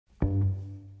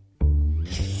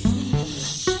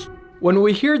When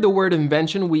we hear the word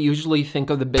invention, we usually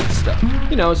think of the big stuff.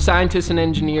 You know, scientists and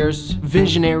engineers,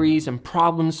 visionaries and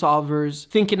problem solvers,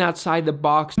 thinking outside the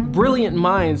box, brilliant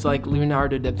minds like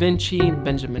Leonardo da Vinci,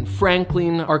 Benjamin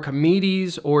Franklin,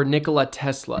 Archimedes, or Nikola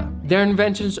Tesla. Their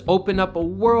inventions open up a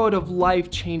world of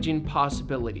life-changing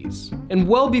possibilities. And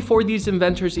well before these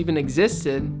inventors even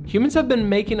existed, humans have been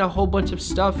making a whole bunch of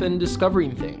stuff and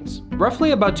discovering things.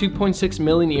 Roughly about 2.6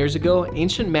 million years ago,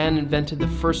 ancient man invented the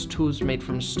first tools made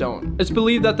from stone. It's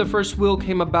believed that the first wheel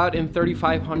came about in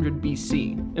 3500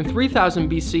 BC. In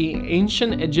 3000 BC,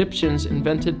 ancient Egyptians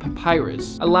invented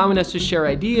papyrus, allowing us to share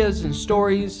ideas and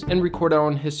stories and record our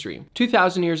own history.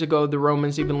 2000 years ago, the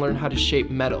Romans even learned how to shape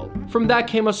metal. From that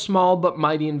came a small but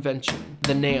mighty invention,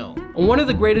 the nail. And one of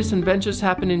the greatest inventions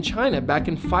happened in China back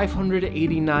in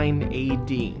 589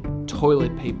 AD.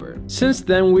 Toilet paper. Since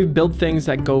then, we've built things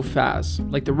that go fast,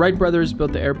 like the Wright brothers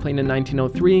built the airplane in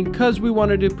 1903 because we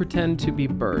wanted to pretend to be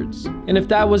birds. And if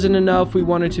that wasn't enough, we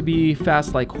wanted to be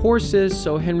fast like horses,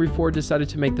 so Henry Ford decided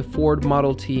to make the Ford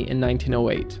Model T in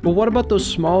 1908. But what about those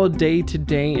small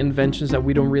day-to-day inventions that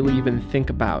we don't really even think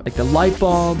about, like the light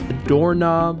bulb, the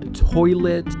doorknob, the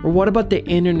toilet, or what about the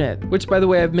internet? Which, by the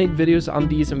way, I've made videos on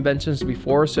these inventions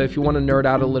before, so if you want to nerd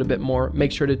out a little bit more,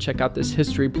 make sure to check out this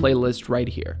history playlist right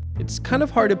here. It's kind of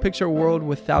hard to picture a world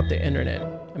without the internet.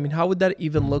 I mean, how would that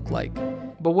even look like?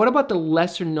 But what about the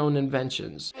lesser known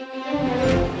inventions?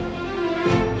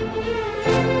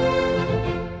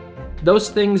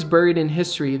 Those things buried in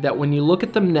history that when you look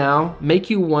at them now, make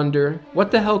you wonder,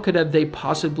 what the hell could have they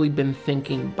possibly been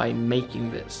thinking by making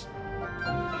this?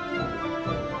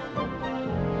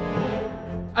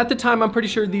 At the time, I'm pretty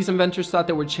sure these inventors thought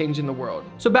they were changing the world.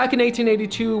 So back in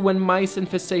 1882, when mice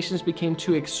infestations became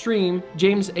too extreme,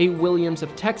 James A. Williams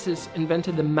of Texas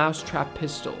invented the mousetrap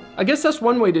pistol. I guess that's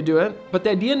one way to do it, but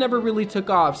the idea never really took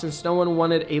off since no one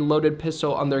wanted a loaded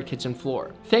pistol on their kitchen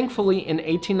floor. Thankfully, in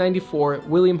 1894,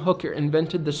 William Hooker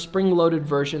invented the spring-loaded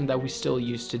version that we still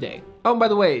use today. Oh, by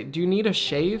the way, do you need a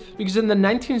shave? Because in the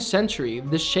 19th century,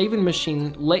 the shaving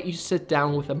machine let you sit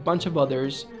down with a bunch of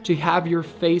others to have your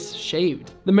face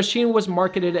shaved. The machine was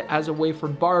marketed as a way for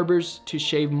barbers to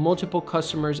shave multiple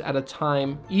customers at a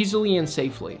time, easily and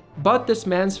safely. But this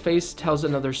man's face tells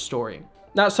another story.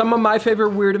 Now, some of my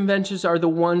favorite weird inventions are the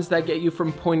ones that get you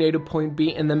from point A to point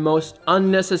B in the most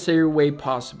unnecessary way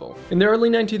possible. In the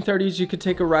early 1930s, you could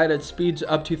take a ride at speeds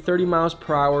up to 30 miles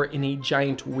per hour in a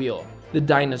giant wheel, the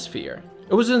Dynasphere.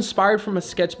 It was inspired from a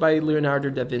sketch by Leonardo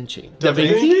da Vinci. Da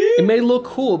Vinci? It may look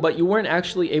cool, but you weren't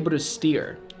actually able to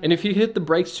steer. And if you hit the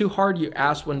brakes too hard, your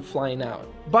ass went flying out.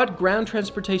 But ground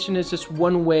transportation is just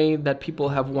one way that people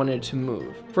have wanted to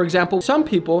move. For example, some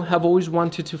people have always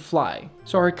wanted to fly.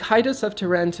 So Archytas of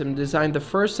Tarentum designed the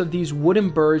first of these wooden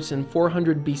birds in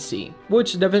 400 BC,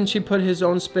 which Da Vinci put his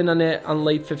own spin on it on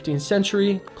late 15th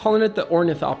century, calling it the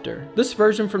ornithopter. This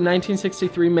version from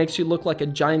 1963 makes you look like a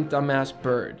giant dumbass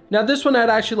bird. Now this one I'd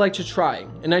actually like to try.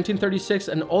 In 1936,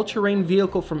 an all-terrain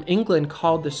vehicle from England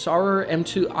called the Saurer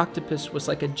M2 Octopus was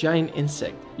like a giant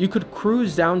insect. You could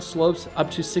cruise down slopes up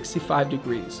to 65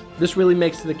 degrees. This really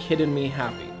makes the kid in me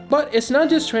happy. But it's not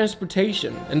just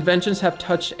transportation. Inventions have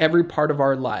touched every part of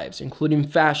our lives, including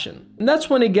fashion. And that's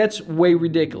when it gets way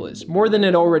ridiculous, more than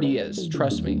it already is,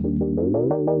 trust me.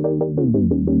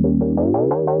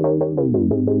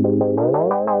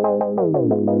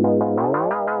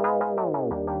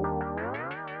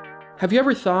 Have you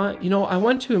ever thought, I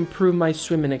want to improve my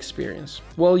swimming experience?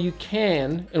 Well, you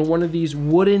can in one of these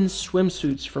wooden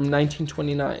swimsuits from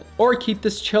 1929. Or keep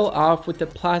this chill off with the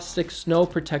plastic snow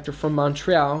protector from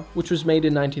Montreal, which was made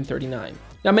in 1939.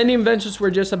 Now, many inventions were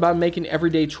just about making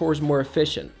everyday chores more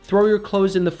efficient. Throw your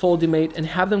clothes in the Foldimate and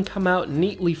have them come out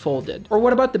neatly folded. Or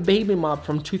what about the baby mop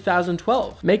from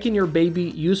 2012? Making your baby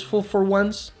useful for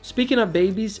once? Speaking of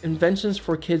babies, inventions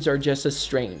for kids are just as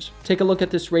strange. Take a look at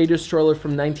this radio stroller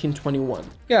from 1921.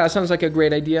 Yeah, that sounds like a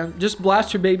great idea. Just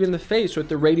blast your baby in the face with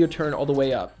the radio turned all the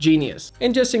way up. Genius.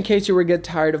 And just in case you were get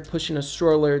tired of pushing a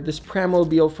stroller, this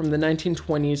Pramobile from the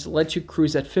 1920s lets you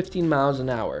cruise at 15 miles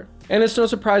an hour. And it's no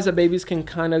surprise that babies can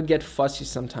kind of get fussy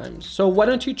sometimes. So why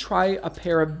don't you try a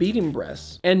pair of beating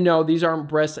breasts? And no, these aren't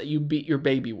breasts that you beat your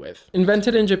baby with.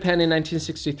 Invented in Japan in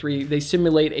 1963, they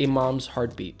simulate a mom's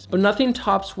heartbeat. But nothing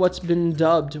tops what's been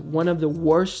dubbed one of the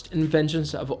worst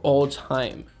inventions of all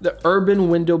time, the urban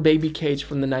window baby cage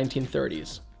from the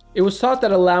 1930s. It was thought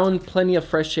that allowing plenty of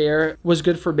fresh air was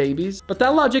good for babies, but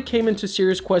that logic came into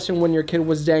serious question when your kid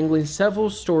was dangling several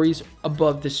stories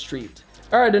above the street.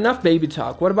 Alright, enough baby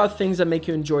talk. What about things that make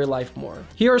you enjoy life more?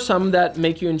 Here are some that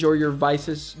make you enjoy your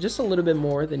vices just a little bit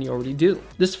more than you already do.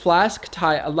 This flask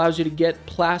tie allows you to get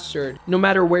plastered no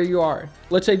matter where you are.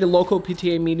 Let's say the local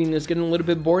PTA meeting is getting a little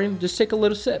bit boring, just take a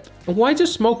little sip. And why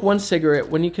just smoke one cigarette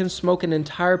when you can smoke an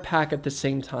entire pack at the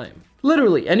same time?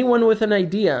 Literally, anyone with an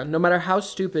idea, no matter how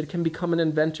stupid, can become an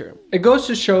inventor. It goes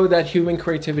to show that human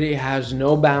creativity has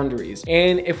no boundaries.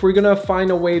 And if we're gonna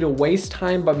find a way to waste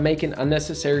time by making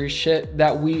unnecessary shit,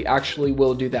 that we actually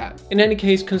will do that. In any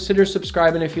case, consider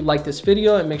subscribing if you like this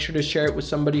video and make sure to share it with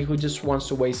somebody who just wants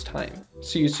to waste time.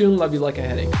 See you soon, love you like a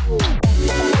headache.